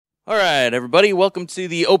All right, everybody, welcome to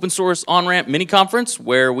the Open Source On-Ramp mini-conference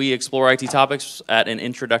where we explore IT topics at an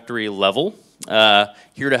introductory level.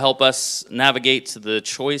 Here to help us navigate to the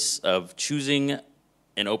choice of choosing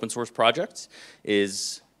an open source project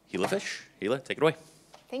is Hila Fish. Hila, take it away.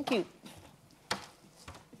 Thank you.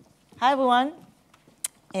 Hi, everyone.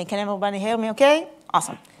 Can everybody hear me okay?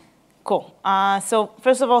 Awesome. Cool. So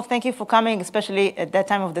first of all, thank you for coming, especially at that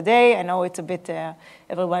time of the day. I know it's a bit,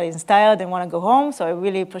 everybody is tired and want to go home, so I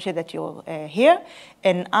really appreciate that you're here.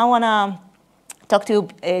 And I want to talk to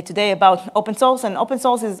you today about open source, and open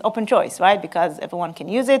source is open choice, right? Because everyone can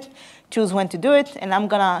use it, choose when to do it, and I'm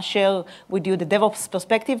going to share with you the DevOps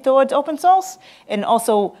perspective towards open source, and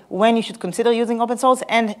also when you should consider using open source,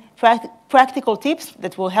 and practical tips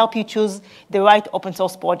that will help you choose the right open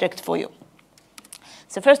source project for you.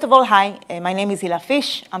 So first of all, hi, my name is Hila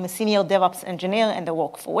Fish. I'm a senior DevOps engineer and I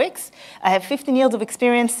work for Wix. I have 15 years of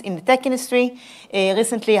experience in the tech industry.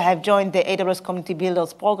 Recently, I have joined the AWS Community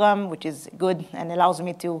Builders program, which is good and allows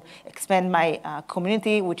me to expand my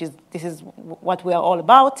community, this is what we are all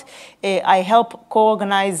about. I help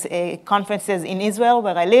co-organize conferences in Israel,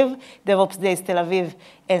 where I live, DevOps Days Tel Aviv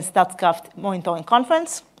and StatsCraft Monitoring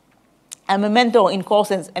Conference. I'm a mentor in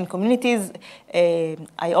courses and communities.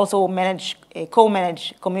 I also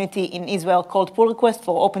co-manage community in Israel called Pull Request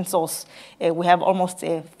for open source. We have almost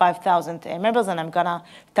 5,000 members, and I'm going to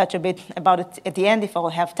touch a bit about it at the end if I will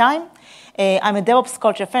have time. I'm a DevOps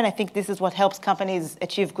culture fan. I think this is what helps companies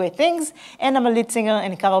achieve great things. And I'm a lead singer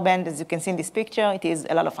in a cover band, as you can see in this picture. It is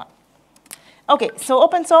a lot of fun. OK, so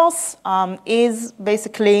open source is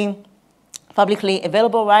basically publicly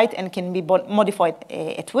available, right, and can be modified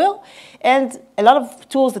at will. And a lot of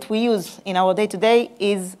tools that we use in our day-to-day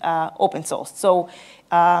is open source. So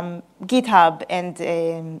GitHub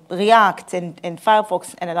and React and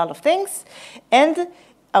Firefox and a lot of things. And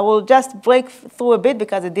I will just break through a bit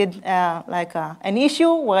because I did an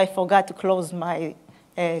issue where I forgot to close my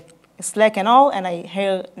Slack and all, and I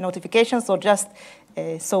hear notifications. So just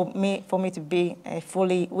for me to be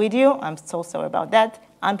fully with you, I'm so sorry about that.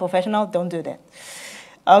 Unprofessional, don't do that.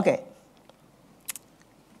 OK.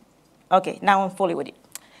 OK, now I'm fully with you.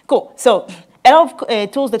 Cool. So a lot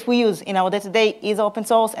of tools that we use in our day-to-day is open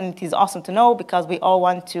source, and it is awesome to know because we all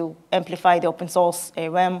want to amplify the open source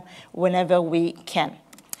realm whenever we can.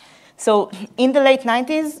 So in the late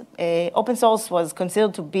 90s, open source was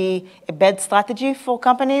considered to be a bad strategy for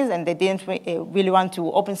companies, and they didn't really want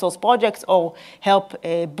to open source projects or help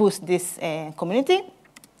boost this community.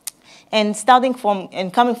 And starting from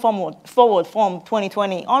and coming forward from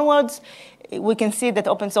 2020 onwards, we can see that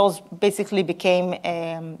open source basically became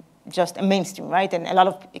just a mainstream, right? And a lot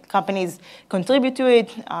of companies contribute to it,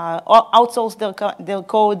 outsource their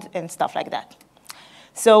code and stuff like that.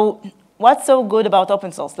 So what's so good about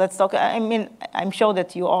open source? Let's talk. I mean, I'm sure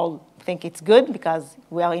that you all think it's good because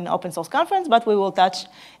we are in an open source conference, but we will touch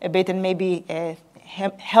a bit and maybe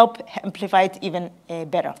help amplify it even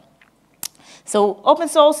better. So open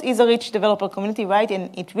source is a rich developer community, right?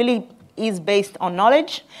 And it really is based on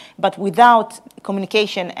knowledge. But without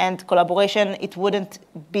communication and collaboration, it wouldn't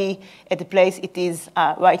be at the place it is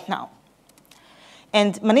right now.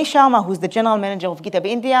 And Manish Sharma, who's the general manager of GitHub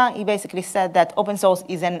India, he basically said that open source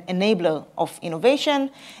is an enabler of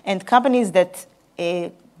innovation. And companies that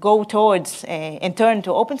go towards and turn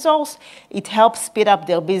to open source, it helps speed up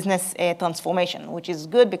their business transformation, which is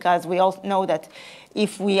good because we all know that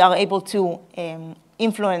if we are able to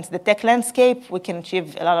influence the tech landscape, we can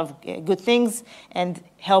achieve a lot of good things and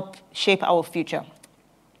help shape our future.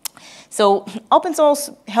 So open source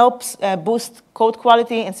helps boost code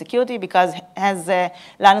quality and security because, as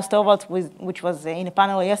Linus Torvalds, which was in a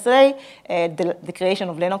panel yesterday, the creation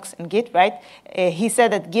of Linux and Git, right? He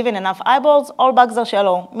said that given enough eyeballs, all bugs are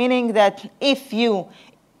shallow, meaning that if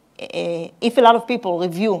a lot of people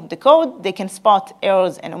review the code, they can spot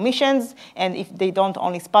errors and omissions, and if they don't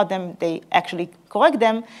only spot them, they actually correct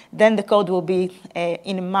them, then the code will be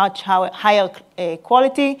in a much higher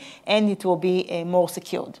quality, and it will be more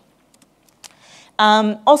secured.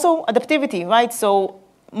 Also, adaptivity, right? So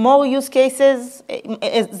more use cases,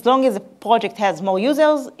 as long as a project has more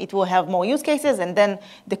users, it will have more use cases, and then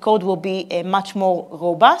the code will be much more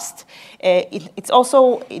robust. It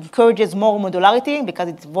also encourages more modularity because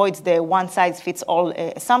it avoids the one-size-fits-all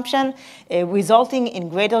assumption, resulting in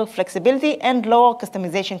greater flexibility and lower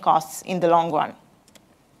customization costs in the long run.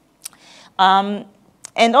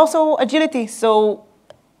 And also agility. So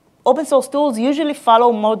Open source tools usually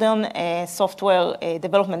follow modern software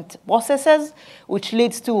development processes, which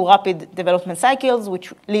leads to rapid development cycles,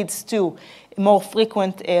 which leads to more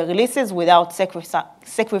frequent releases without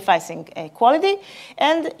sacrificing quality.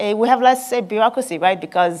 And we have less bureaucracy, right?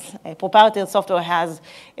 Because proprietary software has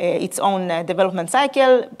its own development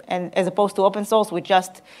cycle, and as opposed to open source, we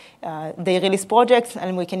just, they release projects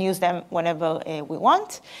and we can use them whenever we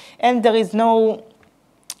want. And there is no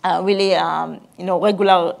really,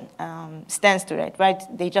 regular stance to it, right?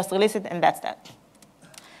 They just release it, and that's that.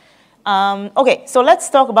 OK, so let's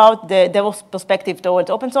talk about the DevOps perspective towards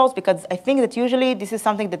open source, because I think that usually this is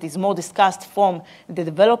something that is more discussed from the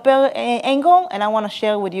developer angle, and I want to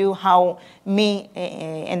share with you how me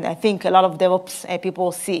and I think a lot of DevOps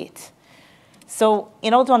people see it. So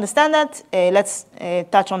in order to understand that, let's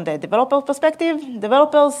touch on the developer perspective.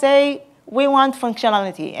 Developers say, we want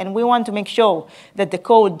functionality, and we want to make sure that the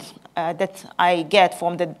code that I get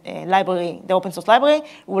from the library, the open source library,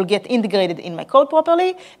 will get integrated in my code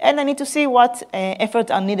properly, and I need to see what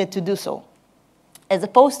efforts are needed to do so. As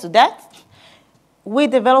opposed to that, we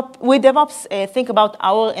DevOps think about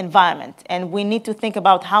our environment, and we need to think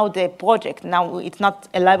about how the project, now it's not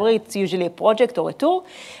a library, it's usually a project or a tool,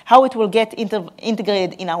 how it will get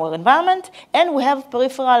integrated in our environment, and we have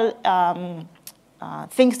peripheral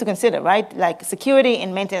things to consider, right? Like security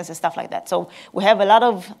and maintenance and stuff like that. So we have a lot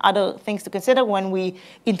of other things to consider when we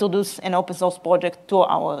introduce an open source project to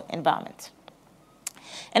our environment.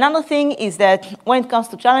 Another thing is that when it comes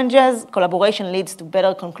to challenges, collaboration leads to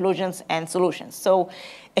better conclusions and solutions. So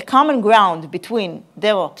a common ground between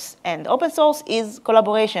DevOps and open source is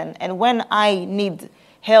collaboration. And when I need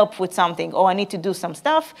help with something or I need to do some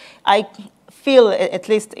stuff, I feel, at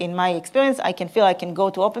least in my experience, I can feel I can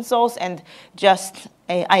go to open source and just,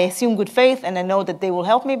 I assume good faith, and I know that they will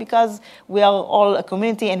help me because we are all a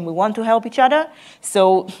community and we want to help each other.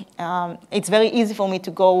 So it's very easy for me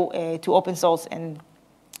to go to open source and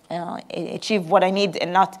achieve what I need,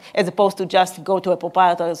 and not as opposed to just go to a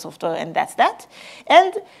proprietary software and that's that.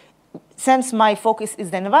 And since my focus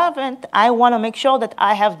is the environment, I want to make sure that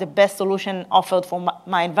I have the best solution offered for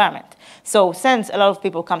my environment. So since a lot of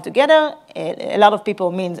people come together, a lot of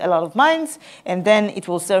people means a lot of minds, and then it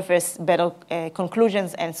will surface better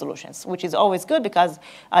conclusions and solutions, which is always good because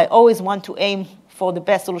I always want to aim for the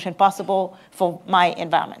best solution possible for my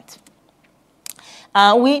environment.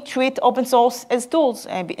 We treat open source as tools,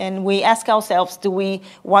 and we ask ourselves, do we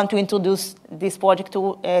want to introduce this project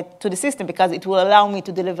to the system because it will allow me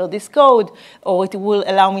to deliver this code, or it will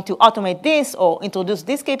allow me to automate this, or introduce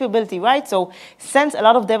this capability, right? So since a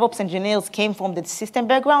lot of DevOps engineers came from the system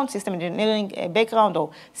background, system engineering background,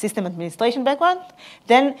 or system administration background,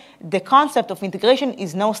 then the concept of integration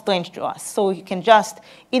is no strange to us. So you can just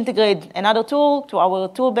integrate another tool to our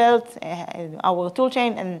tool belt, our tool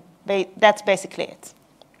chain, and that's basically it.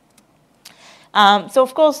 So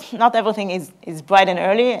of course, not everything is bright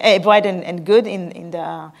and good in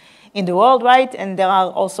the world, right? And there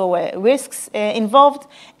are also risks involved.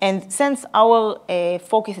 And since our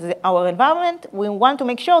focus is our environment, we want to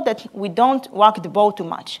make sure that we don't rock the boat too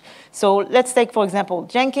much. So let's take, for example,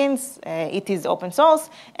 Jenkins. It is open source,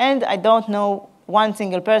 and I don't know one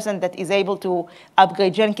single person that is able to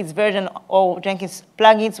upgrade Jenkins version or Jenkins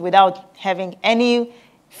plugins without having any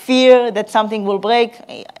fear that something will break.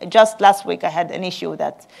 Just last week, I had an issue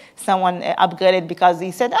that someone upgraded because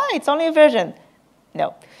he said, it's only a version.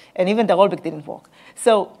 No, and even the rollback didn't work.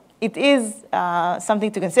 So it is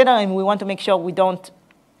something to consider, and we want to make sure we don't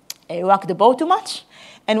rock the boat too much.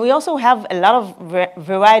 And we also have a lot of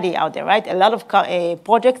variety out there, right? A lot of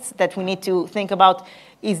projects that we need to think about,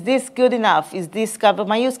 is this good enough? Is this cover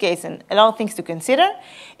my use case? And a lot of things to consider.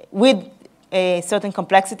 With certain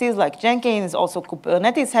complexities like Jenkins, also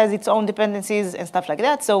Kubernetes has its own dependencies and stuff like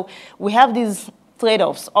that. So we have these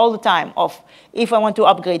trade-offs all the time of if I want to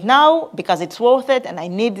upgrade now because it's worth it and I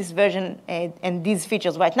need this version and these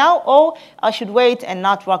features right now, or I should wait and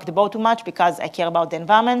not rock the boat too much because I care about the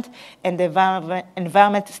environment and the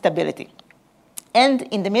environment stability. And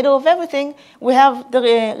in the middle of everything, we have the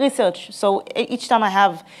research. So each time I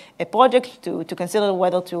have a project to consider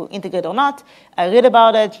whether to integrate or not, I read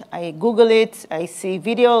about it, I Google it, I see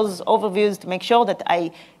videos, overviews to make sure that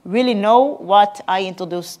I really know what I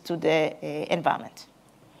introduce to the environment.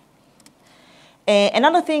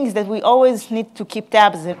 Another thing is that we always need to keep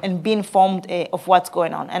tabs and be informed of what's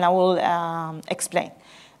going on, and I will explain.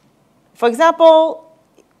 For example,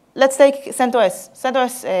 let's take CentOS.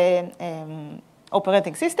 CentOS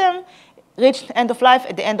operating system reached end of life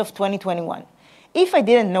at the end of 2021. If I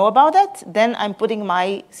didn't know about that, then I'm putting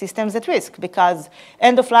my systems at risk because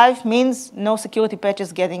end of life means no security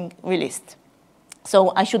patches getting released.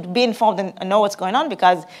 So I should be informed and know what's going on,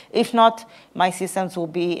 because if not, my systems will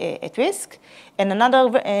be at risk. And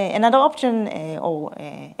another option or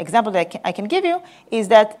example that I can give you is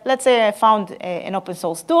that, let's say I found an open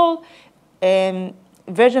source tool. Version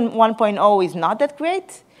 1.0 is not that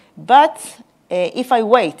great, but if I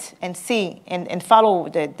wait and see and follow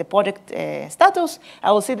the project status,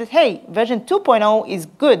 I will see that, hey, version 2.0 is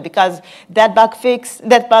good because that bug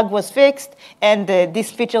was fixed, and this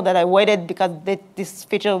feature that I waited because this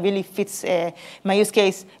feature really fits my use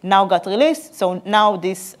case now got released. So now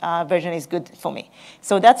this version is good for me.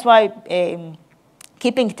 So that's why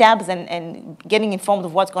keeping tabs and getting informed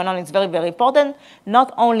of what's going on is very, very important,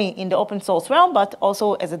 not only in the open source realm, but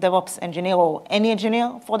also as a DevOps engineer or any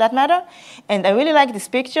engineer for that matter. And I really like this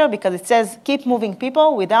picture because it says, keep moving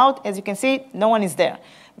people without, as you can see, no one is there.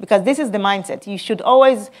 Because this is the mindset. You should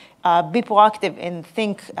always be proactive and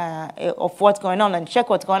think of what's going on and check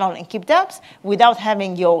what's going on and keep tabs without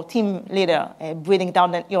having your team leader breathing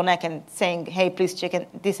down your neck and saying, hey, please check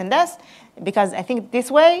this and that. Because I think this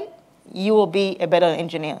way, you will be a better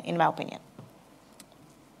engineer, in my opinion.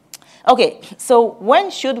 Okay, so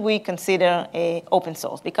when should we consider open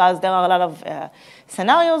source? Because there are a lot of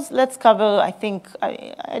scenarios. Let's cover,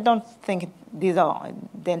 I don't think these are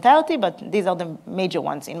the entirety, but these are the major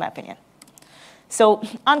ones, in my opinion. So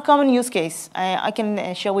uncommon use case. I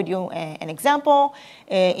can share with you an example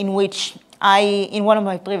in which in one of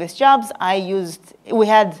my previous jobs, we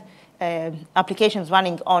had applications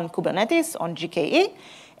running on Kubernetes, on GKE.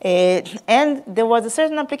 And there was a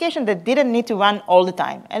certain application that didn't need to run all the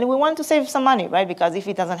time. And we want to save some money, right? Because if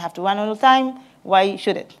it doesn't have to run all the time, why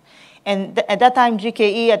should it? And at that time,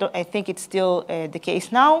 GKE, I think it's still the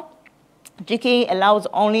case now, GKE allows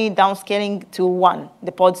only downscaling to 1,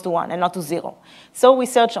 the pods to 1, and not to 0. So we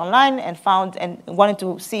searched online and wanted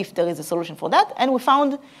to see if there is a solution for that. And we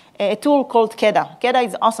found a tool called Keda. Keda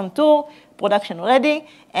is an awesome tool, production ready,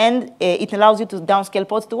 and it allows you to downscale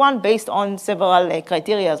pods to 1 based on several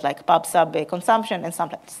criteria like pub sub consumption and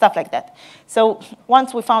stuff like that. So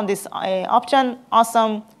once we found this option,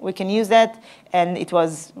 awesome, we can use that, and it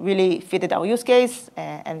was really fitted our use case,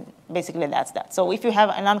 and basically that's that. So if you have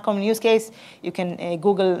an uncommon use case, you can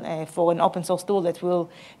Google for an open source tool that will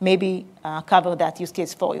maybe cover that use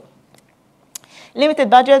case for you. Limited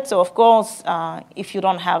budget, so of course, if you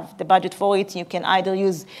don't have the budget for it, you can either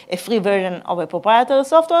use a free version of a proprietary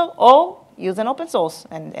software or use an open source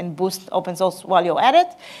and boost open source while you're at it.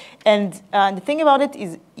 And the thing about it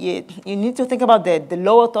is you need to think about the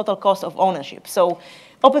lower total cost of ownership. So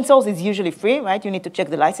open source is usually free, right? You need to check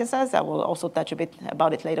the licenses. I will also touch a bit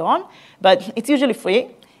about it later on. But it's usually free,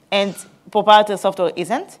 and proprietary software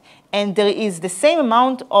isn't. And there is the same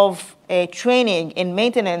amount of training and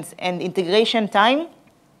maintenance and integration time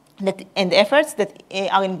and efforts that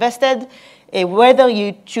are invested whether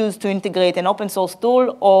you choose to integrate an open source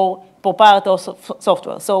tool or proprietary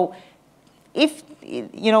software. So if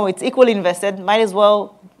it's equally invested, might as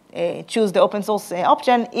well choose the open source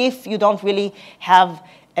option if you don't really have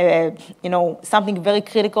something very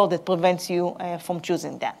critical that prevents you from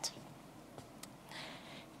choosing that.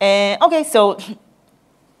 Okay, so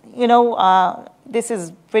this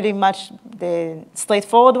is pretty much the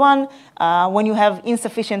straightforward one. When you have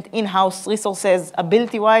insufficient in-house resources,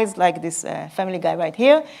 ability-wise, like this Family Guy right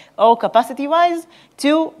here, or capacity-wise,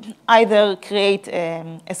 to either create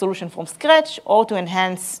a solution from scratch or to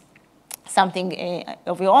enhance something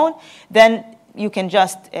of your own, then you can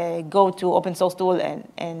just go to open source tool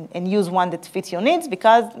and use one that fits your needs,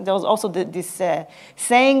 because there's also this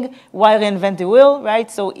saying, why reinvent the wheel, right?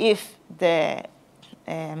 So if there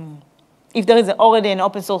is already an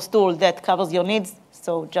open source tool that covers your needs,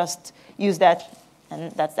 so just use that,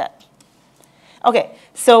 and that's that. Okay,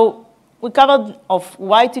 so we covered of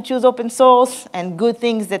why to choose open source and good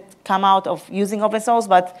things that come out of using open source,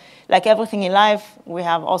 but like everything in life, we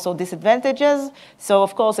have also disadvantages. So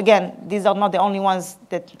of course, again, these are not the only ones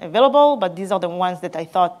that are available, but these are the ones that I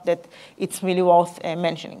thought that it's really worth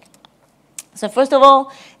mentioning. So first of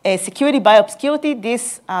all, security by obscurity,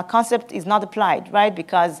 this concept is not applied, right?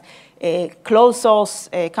 Because closed source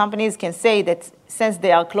companies can say that since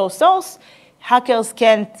they are closed source, hackers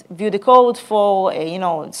can't view the code for,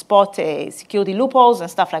 spot security loopholes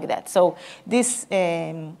and stuff like that. So this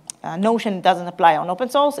notion doesn't apply on open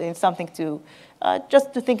source. It's something to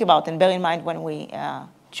just to think about and bear in mind when we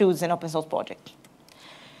choose an open source project.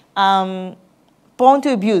 Prone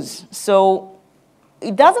to abuse. So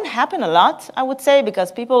it doesn't happen a lot, I would say,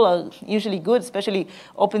 because people are usually good, especially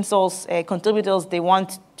open source contributors. They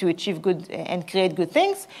want to achieve good and create good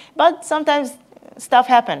things, but sometimes stuff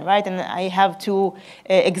happens, right? And I have two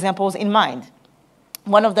examples in mind.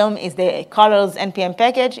 One of them is the colors NPM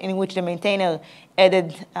package, in which the maintainer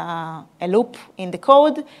added a loop in the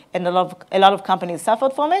code, and a lot of companies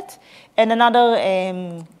suffered from it. And another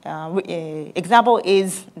example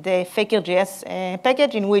is the Faker.js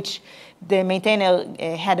package, in which the maintainer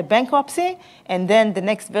had a bankruptcy, and then the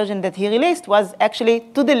next version that he released was actually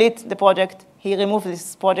to delete the project. He removed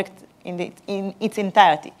this project in its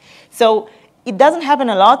entirety. So it doesn't happen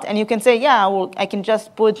a lot, and you can say, yeah, well, I can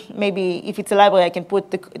just put, maybe if it's a library, I can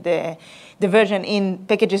put the version in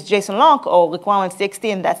packages JSON lock or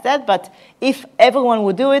requirements.txt, and that's that. But if everyone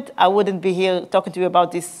would do it, I wouldn't be here talking to you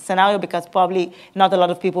about this scenario, because probably not a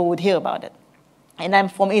lot of people would hear about it. And I'm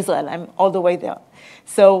from Israel. I'm all the way there.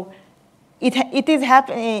 So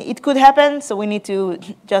it could happen, so we need to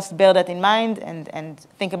just bear that in mind and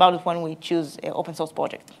think about it when we choose an open source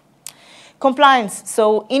project. Compliance.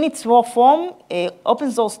 So in its raw form,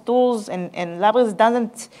 open source tools and libraries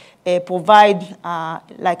doesn't provide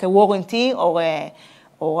like a warranty or the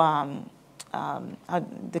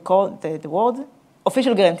word?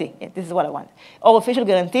 Official guarantee. Yeah, this is what I want. Or official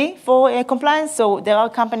guarantee for compliance. So there are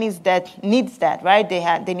companies that need that, right?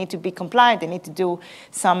 They need to be compliant. They need to do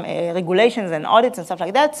some regulations and audits and stuff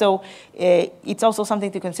like that. So it's also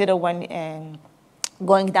something to consider when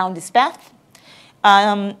going down this path.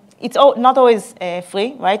 It's not always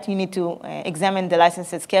free, right? You need to examine the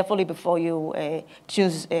licenses carefully before you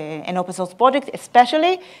choose an open source project,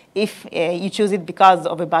 especially if you choose it because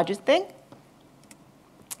of a budget thing.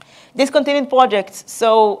 Discontinued projects.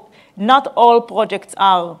 So not all projects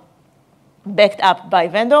are backed up by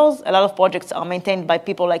vendors. A lot of projects are maintained by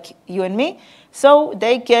people like you and me. So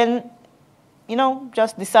they can,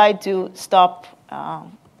 just decide to stop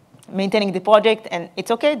maintaining the project, and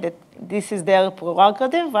it's okay that this is their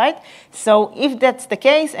prerogative, right? So if that's the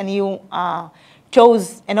case and you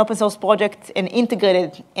chose an open source project and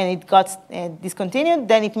integrated and it got discontinued,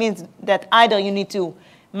 then it means that either you need to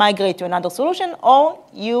migrate to another solution or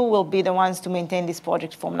you will be the ones to maintain this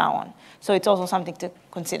project from now on. So it's also something to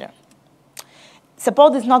consider.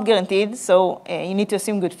 Support is not guaranteed, so you need to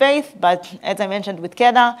assume good faith, but as I mentioned with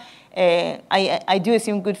Keda, I do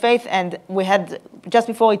assume good faith, and we had, just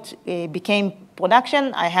before it became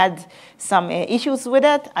production, I had some issues with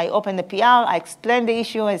it. I opened the PR, I explained the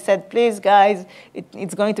issue, I said, please guys,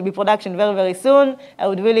 it's going to be production very, very soon. I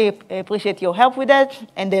would really appreciate your help with that.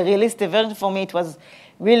 And they released the version for me. It was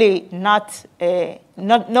really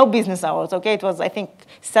no business hours, okay? It was, I think,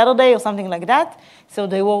 Saturday or something like that. So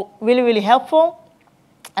they were really, really helpful.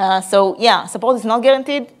 So yeah, support is not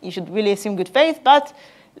guaranteed. You should really assume good faith, but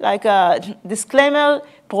like a disclaimer,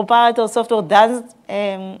 proprietary software does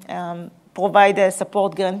provide a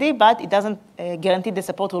support guarantee, but it doesn't guarantee the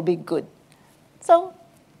support will be good. So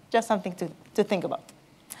just something to think about.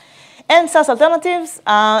 And SaaS alternatives,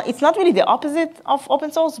 it's not really the opposite of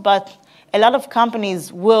open source, but a lot of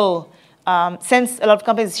companies will, since a lot of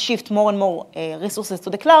companies shift more and more resources to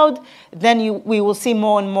the cloud, then we will see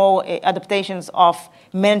more and more adaptations of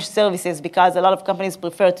managed services, because a lot of companies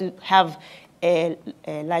prefer to have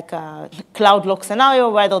like a cloud lock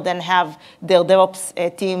scenario rather than have their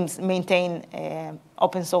DevOps teams maintain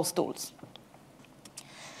open source tools.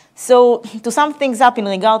 So to sum things up in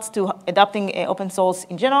regards to adopting open source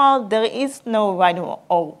in general, there is no right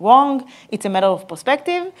or wrong. It's a matter of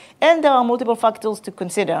perspective, and there are multiple factors to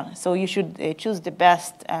consider. So you should choose the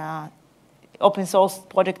best open source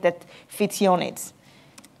project that fits your needs.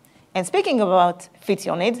 And speaking about fits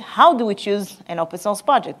your needs, how do we choose an open source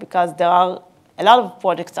project? Because there are a lot of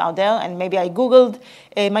projects out there, and maybe I Googled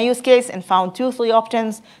my use case and found 2 or 3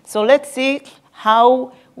 options. So let's see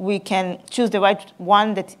how we can choose the right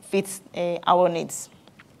one that fits our needs.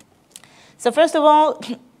 So first of all,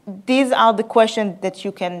 these are the questions that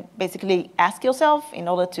you can basically ask yourself in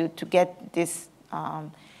order to get this,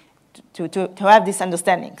 to have this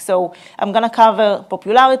understanding. So I'm going to cover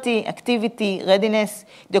popularity, activity, readiness,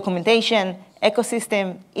 documentation,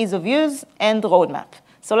 ecosystem, ease of use, and roadmap.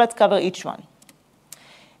 So let's cover each one.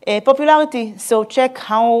 Popularity, so check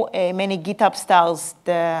how many GitHub stars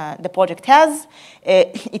the project has.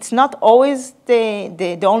 It's not always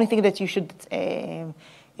the only thing that you should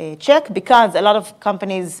check, because a lot of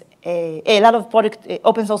companies, a lot of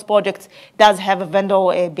open source projects does have a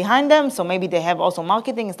vendor behind them, so maybe they have also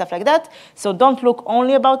marketing and stuff like that. So don't look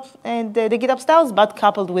only about the GitHub stars, but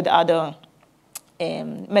coupled with other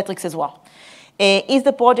metrics as well. Is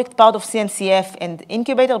the project part of CNCF and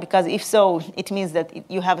incubator? Because if so, it means that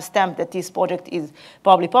you have a stamp that this project is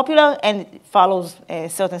probably popular and it follows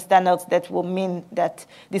certain standards that will mean that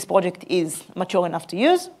this project is mature enough to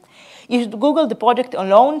use. You should Google the project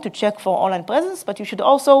alone to check for online presence, but you should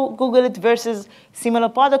also Google it versus similar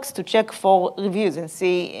products to check for reviews and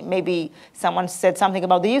see maybe someone said something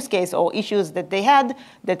about the use case or issues that they had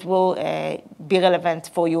that will be relevant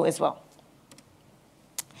for you as well.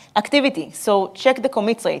 Activity, so check the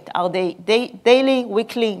commit rate. Are they daily,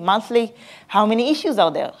 weekly, monthly? How many issues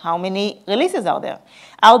are there? How many releases are there?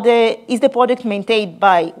 Is the project maintained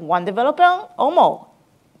by one developer or more?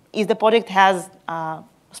 Is the project has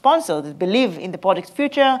sponsors that believe in the project's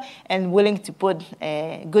future and willing to put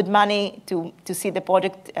good money to see the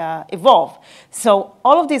project evolve? So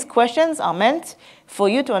all of these questions are meant for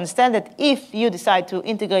you to understand that if you decide to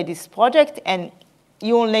integrate this project and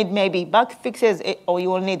you will need maybe bug fixes or you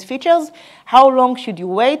will need features, how long should you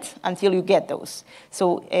wait until you get those?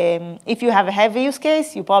 So if you have a heavy use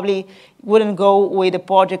case, you probably wouldn't go with a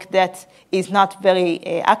project that is not very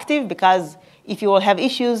active, because if you will have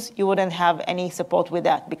issues, you wouldn't have any support with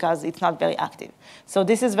that because it's not very active. So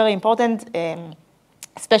this is very important,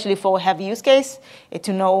 especially for a heavy use case,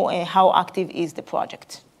 to know how active is the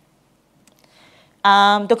project.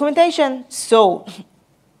 Documentation, so,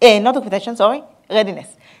 not documentation, sorry.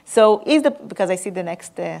 Readiness. So because I see the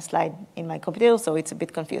next slide in my computer, so it's a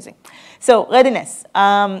bit confusing. So readiness.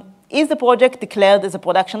 Is the project declared as a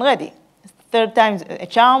production ready? Third time's a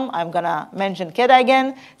charm. I'm going to mention KEDA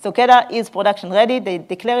again. So KEDA is production ready. They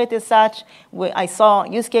declare it as such. I saw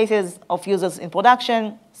use cases of users in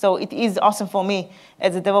production. So it is awesome for me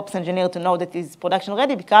as a DevOps engineer to know that it's production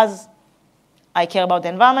ready, because I care about the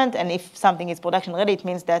environment. And if something is production ready, it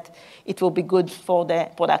means that it will be good for the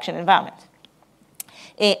production environment.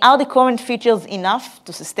 Are the current features enough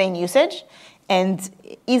to sustain usage? And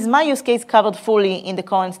is my use case covered fully in the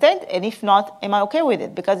current state? And if not, am I OK with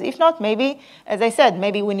it? Because if not, maybe, as I said,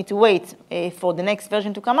 maybe we need to wait for the next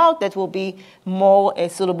version to come out that will be more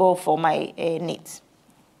suitable for my needs.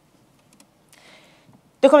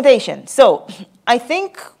 Documentation. So I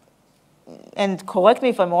think, and correct me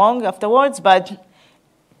if I'm wrong afterwards, but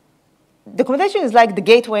documentation is like the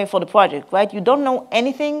gateway for the project, right? You don't know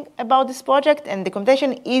anything about this project, and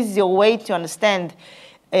documentation is your way to understand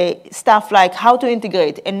stuff like how to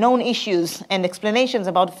integrate and known issues and explanations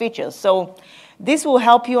about the features. So this will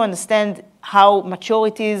help you understand how mature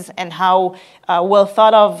it is and how well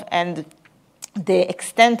thought of and the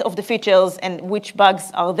extent of the features and which bugs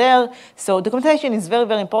are there. So documentation is very,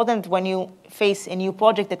 very important when you face a new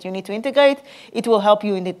project that you need to integrate. It will help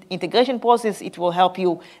you in the integration process. It will help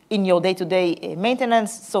you in your day-to-day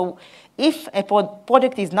maintenance. So if a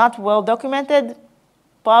project is not well documented,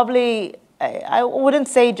 probably I wouldn't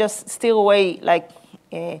say just steer away like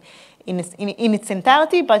in its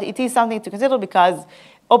entirety, but it is something to consider because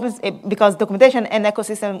documentation and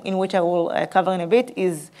ecosystem, in which I will cover in a bit,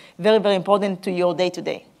 is very, very important to your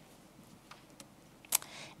day-to-day.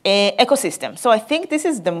 Ecosystem. So I think this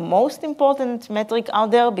is the most important metric out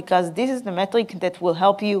there, because this is the metric that will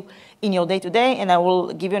help you in your day-to-day, and I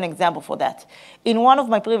will give you an example for that. In one of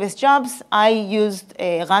my previous jobs, I used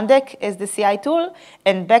Rundeck as the CI tool,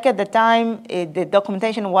 and back at the time, the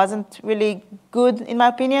documentation wasn't really good, in my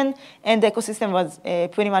opinion, and the ecosystem was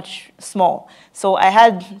pretty much small. So I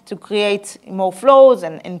had to create more flows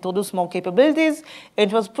and introduce more capabilities.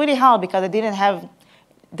 It was pretty hard because I didn't have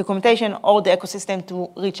documentation or the ecosystem to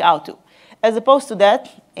reach out to. As opposed to that,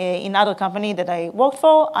 in other company that I worked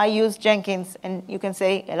for, I used Jenkins, and you can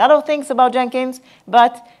say a lot of things about Jenkins,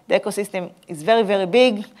 but the ecosystem is very, very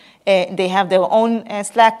big. They have their own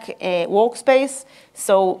Slack workspace,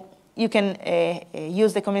 so you can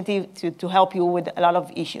use the community to help you with a lot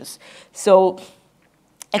of issues. So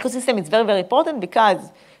ecosystem is very, very important because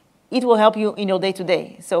it will help you in your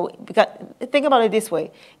day-to-day. So think about it this way.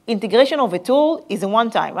 Integration of a tool is a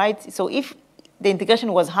one-time, right? So if the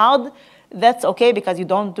integration was hard, that's OK, because you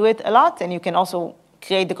don't do it a lot. And you can also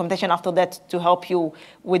create documentation after that to help you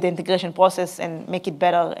with the integration process and make it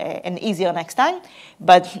better and easier next time.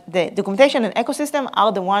 But the documentation and ecosystem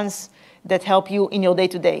are the ones that help you in your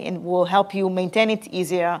day-to-day and will help you maintain it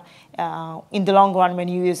easier in the long run when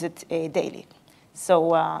you use it daily.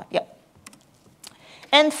 So, yeah.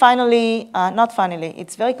 And finally, not finally,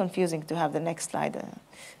 it's very confusing to have the next slide.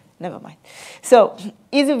 Never mind. So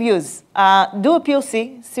ease of use. Do a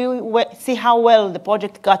POC, see how well the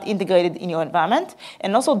project got integrated in your environment,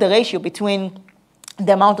 and also the ratio between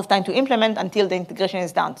the amount of time to implement until the integration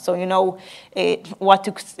is done. So you know what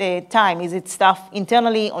took time. Is it stuff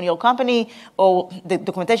internally on your company, or the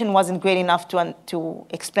documentation wasn't great enough to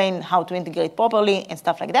explain how to integrate properly and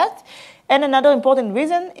stuff like that? And another important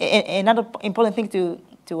reason, another important thing to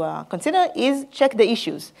to consider is check the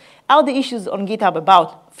issues. Are the issues on GitHub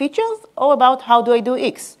about features or about how do I do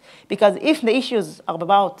X? Because if the issues are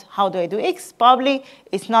about how do I do X, probably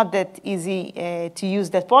it's not that easy to use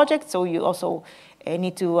that project, so you also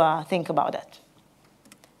need to think about that.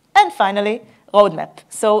 And finally, roadmap.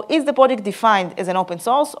 So is the project defined as an open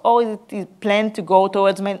source, or is it planned to go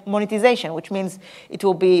towards monetization, which means it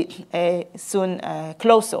will be soon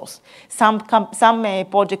closed source? Some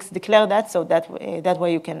projects declare that, so that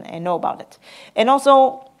way you can know about it. And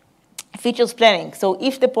also, features planning. So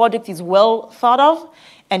if the project is well thought of,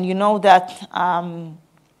 and you know that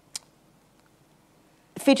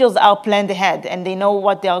features are planned ahead, and they know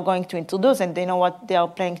what they are going to introduce, and they know what they are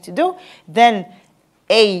planning to do, then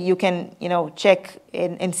A, you can check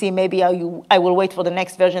and see maybe I will wait for the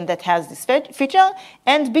next version that has this feature,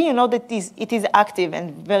 and B, you know that it is active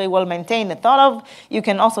and very well maintained and thought of. You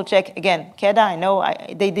can also check, again, KEDA, I know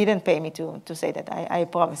they didn't pay me to say that, I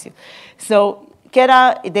promise you. So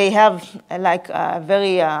KEDA, they have like a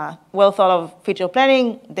very well thought of feature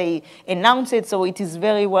planning. They announce it, so it is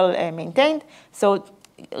very well maintained. So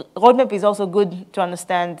roadmap is also good to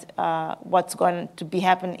understand what's going to be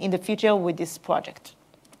happening in the future with this project.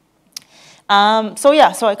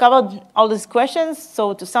 So I covered all these questions.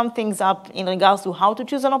 So to sum things up in regards to how to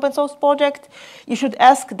choose an open source project, you should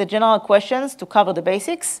ask the general questions to cover the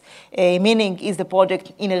basics, meaning is the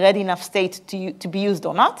project in a ready enough state to be used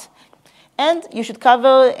or not. And you should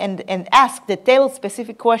cover and ask the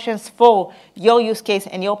tailored-specific questions for your use case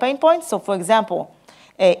and your pain points. So for example,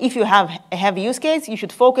 if you have a heavy use case, you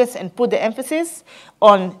should focus and put the emphasis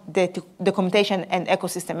on the documentation and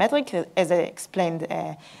ecosystem metric, as I explained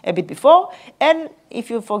a bit before. And if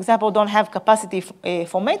you, for example, don't have capacity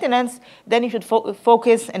for maintenance, then you should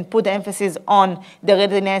focus and put the emphasis on the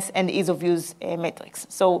readiness and ease of use metrics.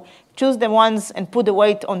 So choose the ones and put the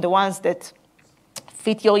weight on the ones that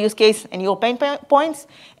fit your use case and your pain points,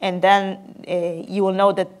 and then you will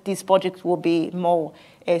know that this project will be more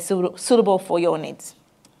suitable for your needs.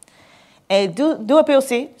 Do a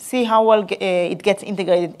POC, see how well it gets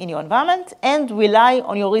integrated in your environment, and rely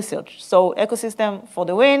on your research. So ecosystem for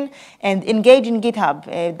the win, and engage in GitHub,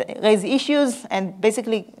 raise issues, and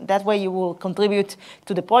basically that way you will contribute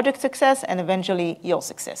to the project success and eventually your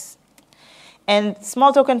success. And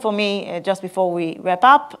small token for me, just before we wrap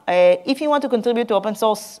up, if you want to contribute to open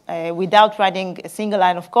source without writing a single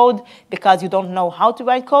line of code because you don't know how to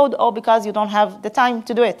write code or because you don't have the time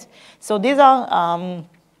to do it. So these are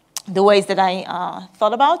the ways that I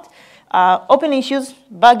thought about. Open issues,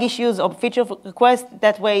 bug issues, or feature requests.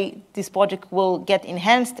 That way this project will get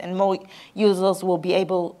enhanced and more users will be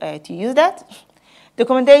able to use that.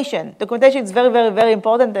 Documentation. Documentation is very, very, very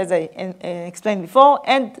important, as I explained before,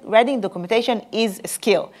 and writing documentation is a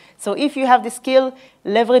skill. So if you have the skill,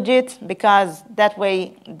 leverage it, because that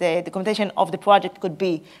way the documentation of the project could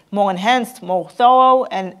be more enhanced, more thorough,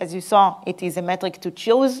 and as you saw, it is a metric to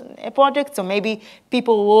choose a project, so maybe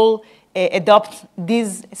people will adopt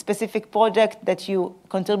this specific project that you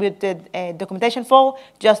contributed documentation for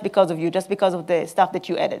just because of you, just because of the stuff that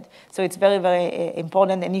you added. So it's very, very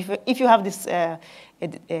important. And if you have this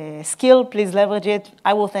skill, please leverage it.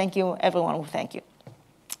 I will thank you. Everyone will thank you.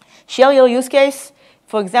 Share your use case.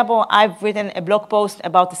 For example, I've written a blog post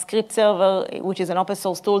about the script server, which is an open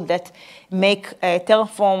source tool that make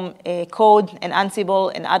Terraform code and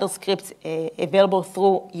Ansible and other scripts available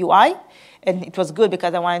through UI. And it was good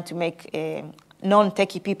because I wanted to make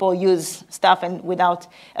non-techie people use stuff and without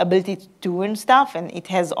ability to run stuff. And it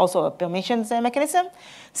has also a permissions mechanism.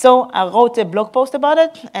 So I wrote a blog post about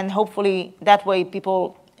it. And hopefully that way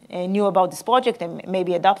people knew about this project and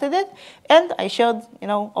maybe adopted it. And I shared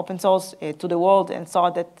open source to the world and saw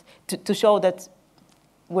that to show that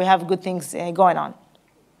we have good things going on.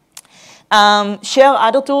 Share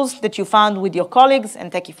other tools that you found with your colleagues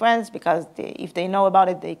and techie friends, because if they know about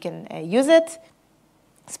it, they can use it.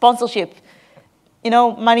 Sponsorship.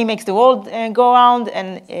 Money makes the world go around,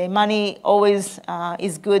 and money always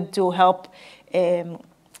is good to help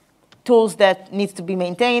tools that needs to be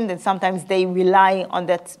maintained, and sometimes they rely on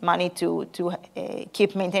that money to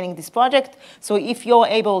keep maintaining this project. So if you're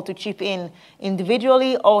able to chip in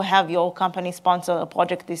individually or have your company sponsor a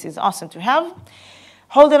project, this is awesome to have.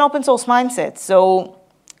 Hold an open source mindset. So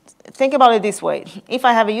think about it this way. If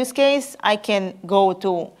I have a use case, I can go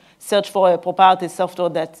to search for a proprietary software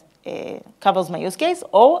that covers my use case,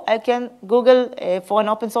 or I can Google for an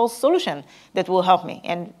open source solution that will help me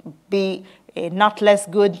and be not less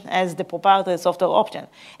good as the proprietary software option.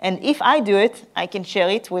 And if I do it, I can share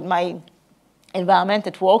it with my environment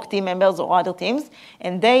at work, team members or other teams,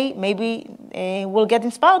 and they maybe will get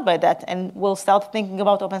inspired by that and will start thinking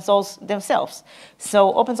about open source themselves.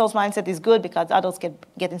 So open source mindset is good because others can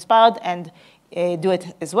get inspired and do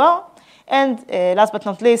it as well. And last but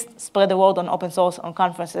not least, spread the word on open source on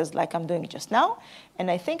conferences like I'm doing just now. And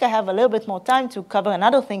I think I have a little bit more time to cover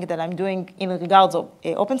another thing that I'm doing in regards of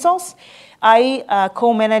open source. I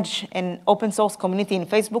co-manage an open source community in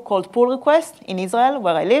Facebook called Pull Request in Israel,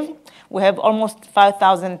 where I live. We have almost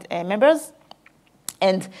 5,000 members.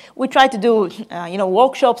 And we try to do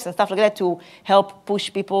workshops and stuff like that to help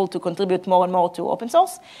push people to contribute more and more to open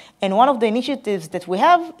source. And one of the initiatives that we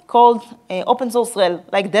have called Open Source Rel,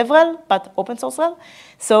 like DevRel, but Open Source Rel.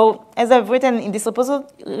 So as I've written in this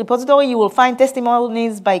repository, you will find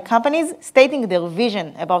testimonies by companies stating their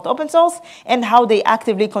vision about open source and how they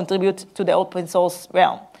actively contribute to the open source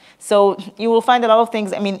realm. So you will find a lot of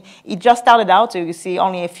things. I mean, it just started out, so you see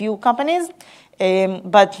only a few companies,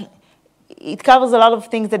 but it covers a lot of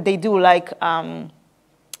things that they do, like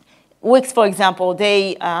Wix, for example.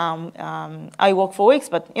 I work for Wix,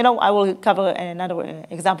 but I will cover another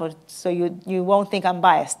example so you won't think I'm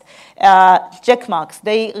biased. Checkmarks,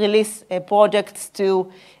 they release projects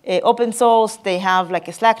to open source. They have like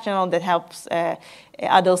a Slack channel that helps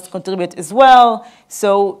others contribute as well.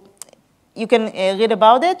 So you can read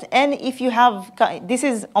about it, and if you have, this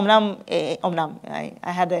is omnam,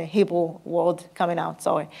 I had a Hebrew word coming out,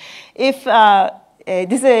 sorry. If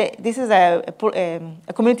this is a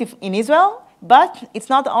community in Israel, but it's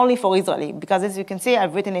not only for Israeli, because as you can see,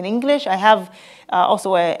 I've written in English. I have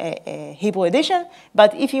also a Hebrew edition,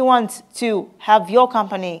 but if you want to have your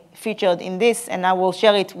company featured in this, and I will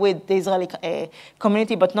share it with the Israeli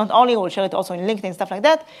community, but not only, we'll share it also in LinkedIn, stuff like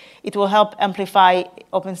that, it will help amplify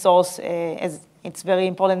open source as it's very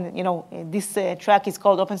important. This track is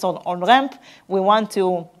called Open Source on Ramp. We want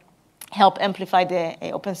to help amplify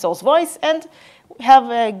the open source voice and have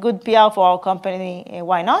a good PR for our company,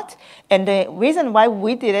 why not? And the reason why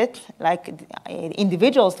we did it, like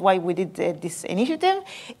individuals, why we did this initiative,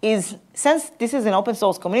 is since this is an open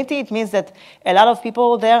source community, it means that a lot of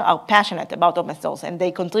people there are passionate about open source and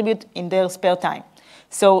they contribute in their spare time.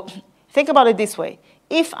 So think about it this way.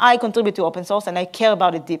 If I contribute to open source and I care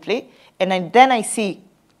about it deeply, and then I see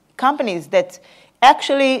companies that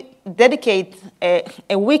actually dedicate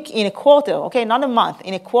a week in a quarter, okay, not a month,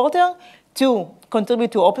 in a quarter, to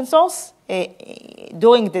contribute to open source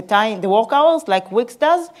during the work hours, like Wix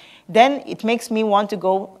does, then it makes me want to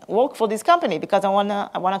go work for this company because I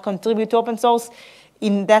wanna contribute to open source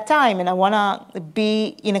in that time, and I wanna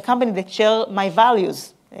be in a company that share my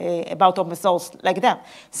values about open source like them.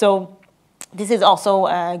 So this is also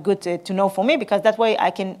good to know for me because that way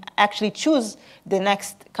I can actually choose the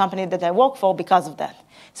next company that I work for because of that.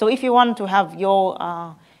 So if you want to have your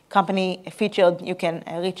company featured, you can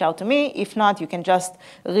reach out to me. If not, you can just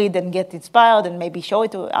read and get inspired and maybe show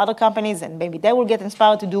it to other companies, and maybe they will get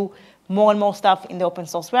inspired to do more and more stuff in the open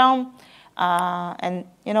source realm. And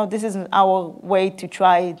this is our way to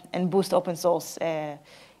try and boost open source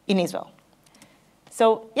in Israel.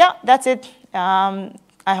 So yeah, that's it.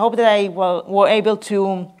 I hope that I were able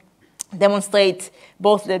to demonstrate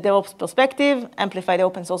both the DevOps perspective, amplify the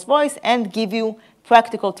open source voice, and give you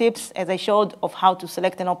practical tips, as I showed, of how to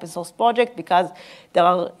select an open source project, because there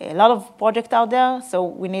are a lot of projects out there, so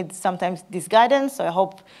we need sometimes this guidance. So I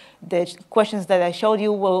hope the questions that I showed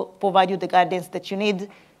you will provide you the guidance that you need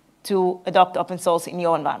to adopt open source in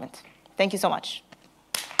your environment. Thank you so much.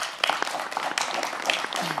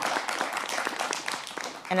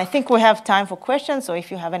 And I think we have time for questions, so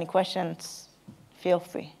if you have any questions, feel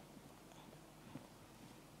free.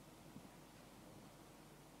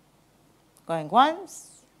 Going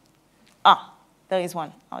once. Ah, there is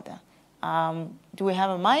one out there. Do we have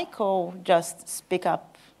a mic or just speak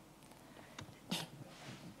up?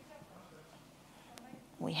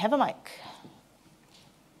 We have a mic.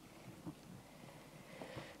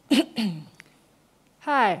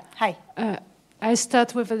 Hi. Hi. I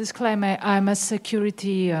start with a disclaimer. I'm a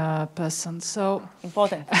security person, so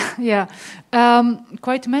important. Yeah,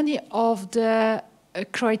 quite many of the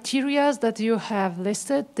criteria that you have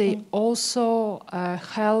listed, they also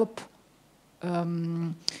help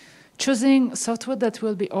choosing software that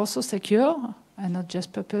will be also secure and not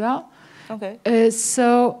just popular. Okay.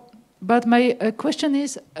 But my question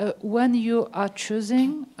is, when you are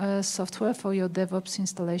choosing software for your DevOps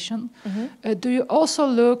installation, do you also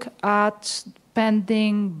look at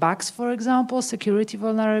pending bugs, for example, security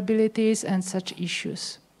vulnerabilities and such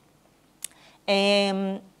issues?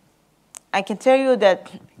 I can tell you that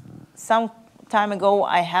some time ago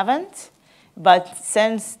I haven't, But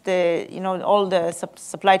since all the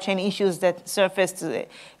supply chain issues that surfaced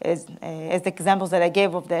as the examples that I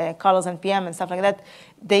gave of the colors and PM and stuff like that,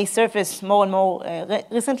 they surface more and more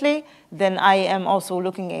recently, then I am also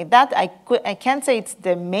looking at that. I can't say it's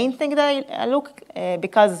the main thing that I look,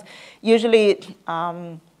 because usually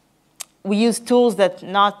we use tools that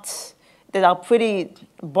are pretty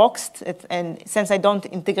boxed, and since I don't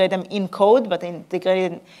integrate them in code, but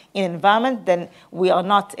integrate it in environment, then we are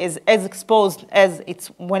not as exposed as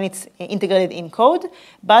it's when it's integrated in code.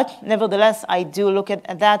 But nevertheless, I do look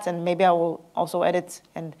at that, and maybe I will also edit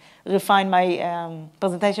and refine my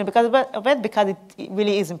presentation because of it, because it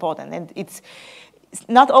really is important. And it's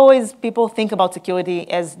not always people think about security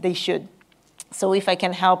as they should. So if I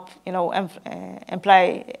can help,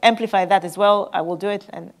 amplify that as well, I will do it,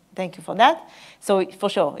 and thank you for that. So for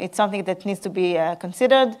sure, it's something that needs to be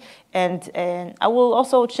considered, and I will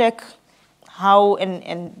also check how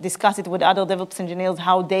and discuss it with other DevOps engineers,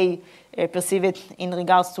 how they perceive it in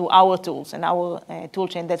regards to our tools and our tool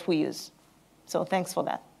chain that we use. So thanks for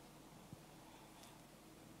that.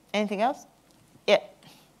 Anything else? Yeah.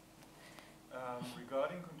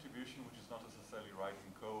 Regarding contribution, which is not necessarily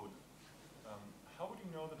writing code, how would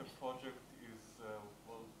you know that a project is,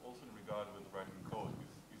 also in regard with writing code,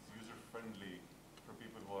 is user-friendly for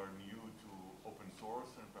people who are new to open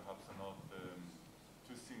source and perhaps are not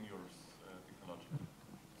too seniors technologically?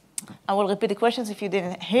 I will repeat the questions if you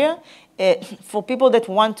didn't hear. For people that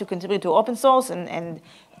want to contribute to open source and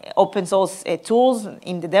open source tools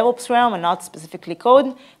in the DevOps realm and not specifically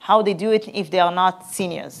code, how they do it if they are not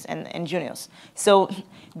seniors and juniors. So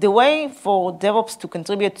the way for DevOps to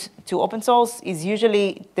contribute to open source is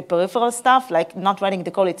usually the peripheral stuff, like not writing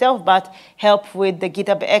the code itself, but help with the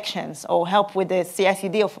GitHub actions, or help with the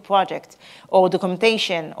CI/CD of a project, or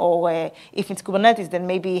documentation, or if it's Kubernetes, then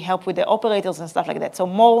maybe help with the operators and stuff like that. So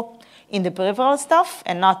more in the peripheral stuff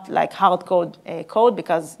and not like hard code,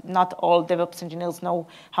 because not all DevOps engineers know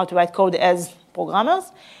how to write code as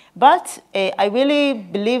programmers. But I really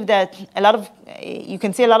believe that you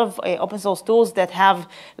can see a lot of open source tools that have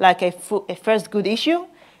like a first good issue,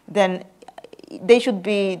 then they should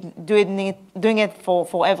be doing it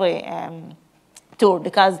for every tool,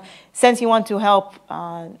 because since you want to help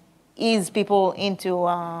ease people into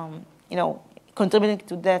contributing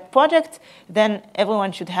to that project, then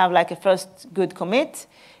everyone should have like a first good commit.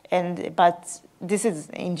 But this is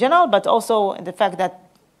in general, but also the fact that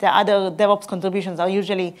the other DevOps contributions are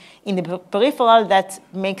usually in the peripheral, that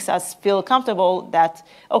makes us feel comfortable that,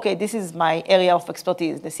 okay, this is my area of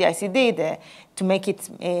expertise, the CI/CD, to make it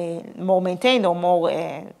more maintained or more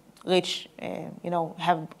rich,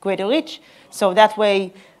 have greater reach. So that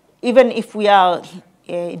way, even if we are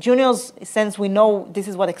juniors, since we know this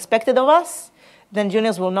is what expected of us, then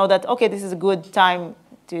juniors will know that, okay, this is a good time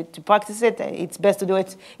to practice it. It's best to do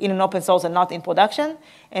it in an open source and not in production.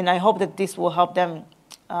 And I hope that this will help them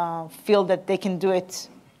feel that they can do it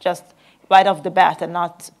just right off the bat and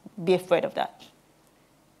not be afraid of that.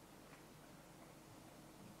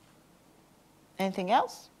 Anything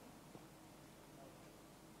else?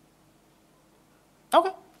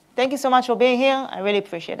 Okay. Thank you so much for being here. I really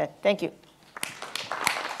appreciate it. Thank you.